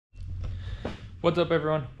What's up,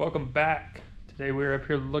 everyone? Welcome back. Today we're up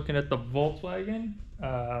here looking at the Volkswagen.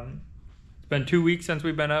 It's been 2 weeks since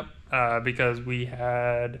we've been up because we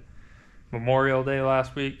had Memorial Day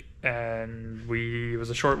last week and it was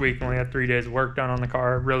a short week. We only had 3 days of work done on the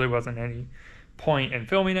car. Really wasn't any point in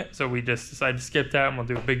filming it, so we just decided to skip that and we'll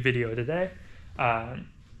do a big video today.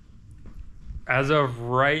 As of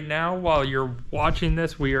right now, while you're watching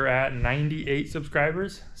this, we are at 98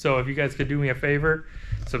 subscribers. So if you guys could do me a favor,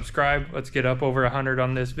 subscribe. Let's get up over 100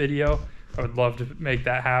 on this video. I would love to make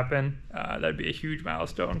that happen. That'd be a huge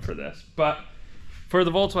milestone for this. But for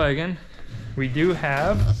the Volkswagen, we do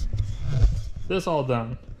have this all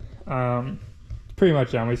done. It's pretty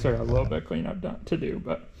much done. We still got a little bit of cleanup to do,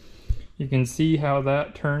 but you can see how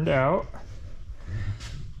that turned out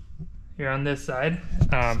here on this side.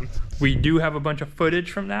 We do have a bunch of footage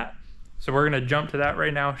from that, so we're gonna jump to that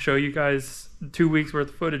right now, show you guys 2 weeks worth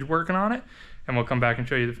of footage working on it, and we'll come back and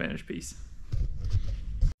show you the finished piece.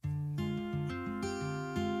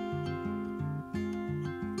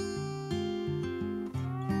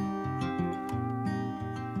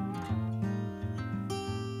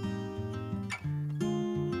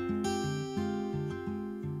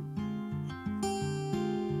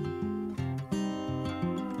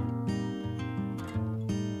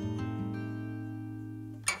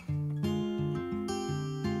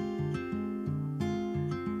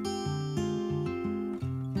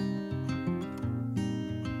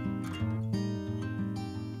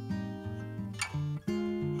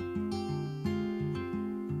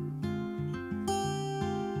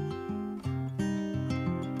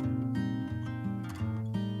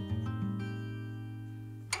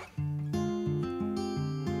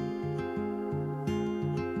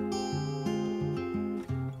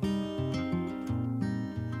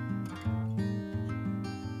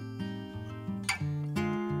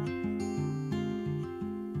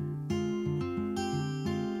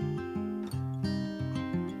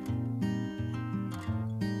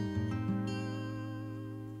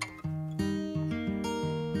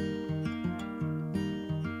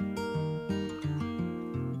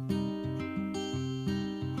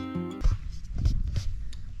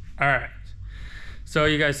 All right, so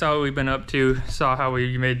you guys saw what we've been up to, saw how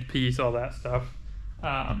we made the piece, all that stuff.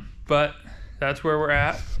 But that's where we're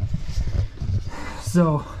at.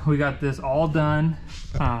 So we got this all done.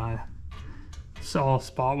 It's all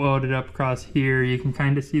spot welded up across here. You can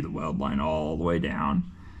kind of see the weld line all the way down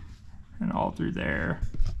and all through there.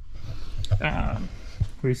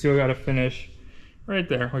 We still got to finish right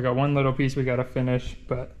there. We got one little piece we got to finish,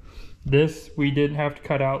 but this we didn't have to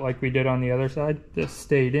cut out like we did on the other side. This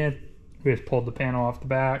stayed in. We just pulled the panel off the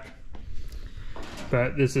back.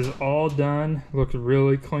 But this is all done. Looks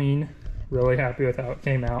really clean. Really happy with how it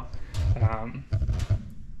came out.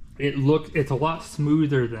 It's a lot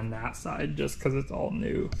smoother than that side just because it's all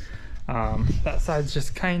new. That side's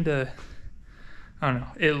just kind of, I don't know.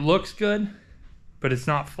 It looks good, but it's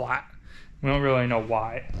not flat. We don't really know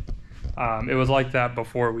why. It was like that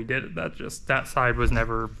before we did it. That side was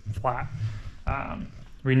never flat.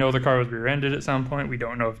 We know the car was rear-ended at some point. We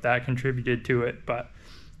don't know if that contributed to it, but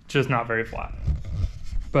it's just not very flat.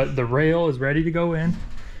 But the rail is ready to go in.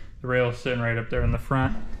 The rail is sitting right up there in the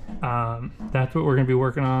front. That's what we're going to be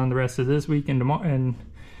working on the rest of this week and tomorrow, and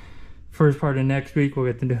first part of next week. We'll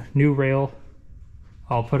get the new rail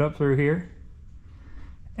all put up through here,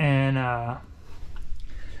 and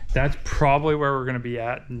that's probably where we're going to be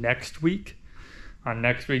at next week. On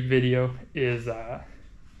next week's video is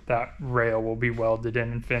that rail will be welded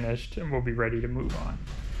in and finished, and we'll be ready to move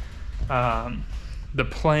on. The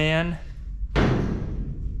plan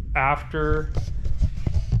after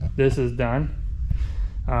this is done,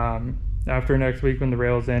 after next week when the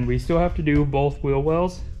rail's in, we still have to do both wheel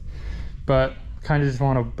wells, but kind of just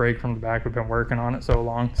want to break from the back. We've been working on it so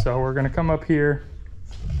long, so we're going to come up here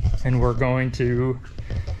and we're going to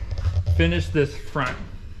finish this front.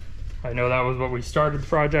 I know that was what we started the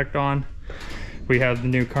project on. We have the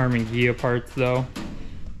new Carmen Ghia parts though,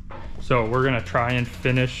 so we're gonna try and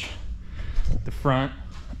finish the front.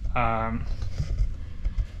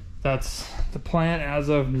 That's the plan as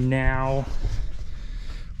of now.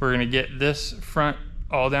 We're gonna get this front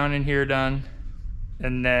all down in here done,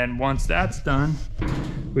 and then once that's done,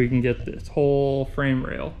 we can get this whole frame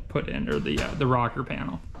rail put in, or the rocker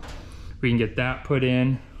panel. We can get that put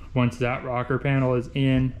in. Once that rocker panel is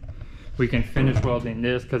in, we can finish welding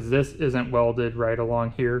this, because this isn't welded right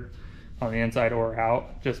along here on the inside or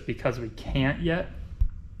out, just because we can't yet.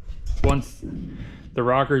 Once the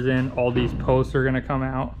rocker's in, all these posts are going to come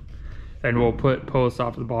out, and we'll put posts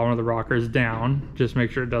off the bottom of the rockers down, just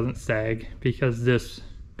make sure it doesn't sag, because this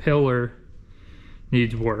pillar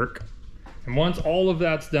needs work. And once all of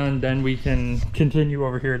that's done, then we can continue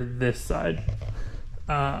over here to this side.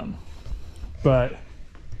 But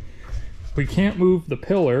we can't move the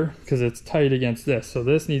pillar because it's tight against this. So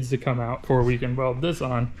this needs to come out before we can weld this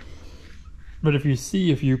on. But if you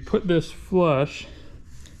see, if you put this flush,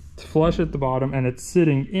 it's flush at the bottom and it's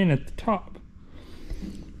sitting in at the top.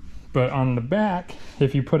 But on the back,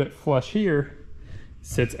 if you put it flush here, it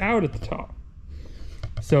sits out at the top.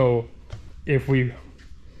 So if we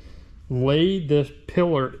lay this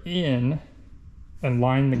pillar in and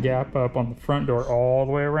line the gap up on the front door all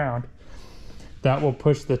the way around, that will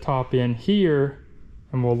push the top in here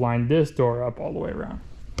and we'll line this door up all the way around.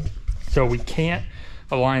 So we can't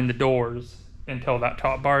align the doors until that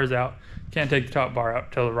top bar is out. Can't take the top bar out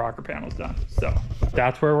until the rocker panel's done. So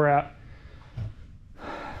that's where we're at.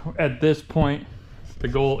 At this point, the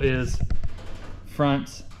goal is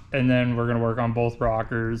fronts, and then we're gonna work on both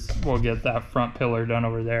rockers. We'll get that front pillar done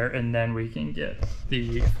over there, and then we can get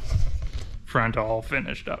the front all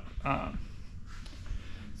finished up.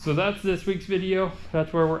 So that's this week's video.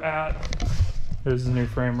 That's where we're at. There's the new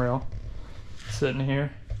frame rail sitting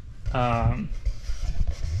here. But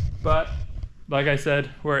like I said,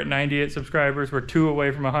 we're at 98 subscribers. We're 2 away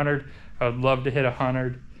from 100. I would love to hit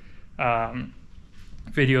 100.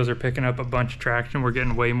 Videos are picking up a bunch of traction. We're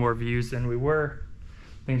getting way more views than we were.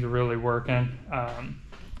 Things are really working.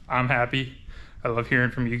 I'm happy. I love hearing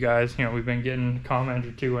from you guys. You know, we've been getting a comment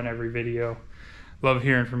or 2 on every video. Love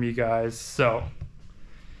hearing from you guys. So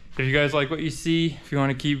if you guys like what you see, if you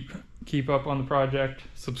want to keep up on the project,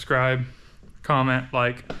 subscribe, comment,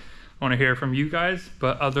 like. I want to hear from you guys.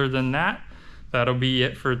 But other than that, that'll be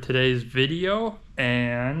it for today's video,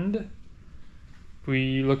 and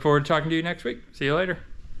we look forward to talking to you next week. See you later.